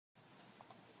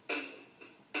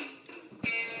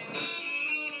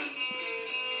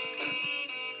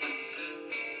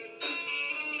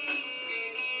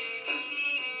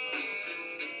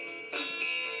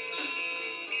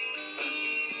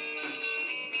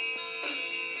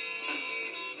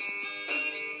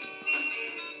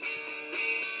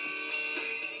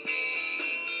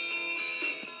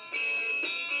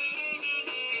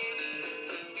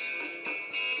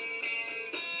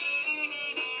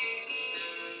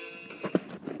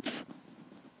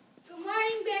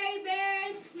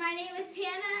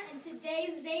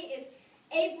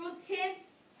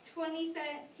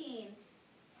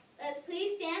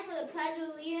pledge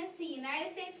allegiance to the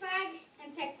United States flag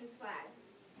and Texas flag.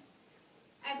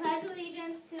 I pledge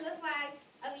allegiance to the flag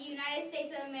of the United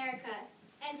States of America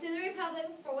and to the republic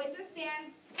for which it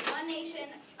stands, one nation,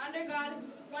 under God,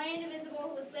 one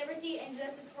indivisible, with liberty and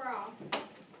justice for all.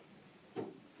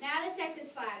 Now the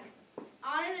Texas flag.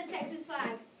 Honor the Texas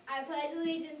flag. I pledge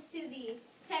allegiance to thee,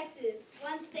 Texas,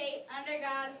 one state, under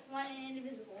God, one and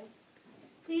indivisible.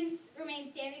 Please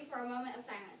remain standing for a moment of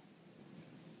silence.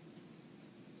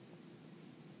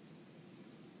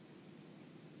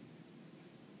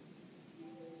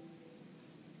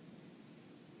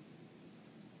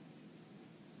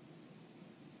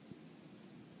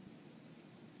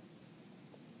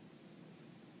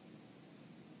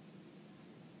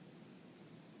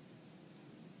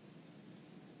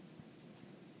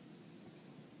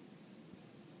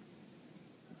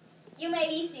 You may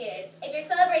be seated. If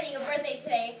you're celebrating a birthday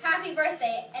today, happy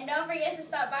birthday, and don't forget to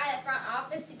stop by the front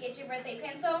office to get your birthday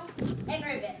pencil and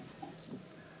ribbon.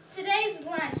 Today's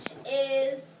lunch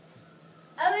is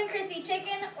oven crispy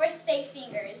chicken or steak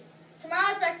fingers.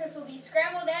 Tomorrow's breakfast will be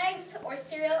scrambled eggs or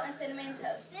cereal and cinnamon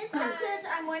toast. This concludes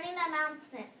our morning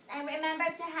announcements, and remember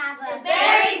to have a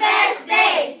very best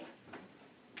day!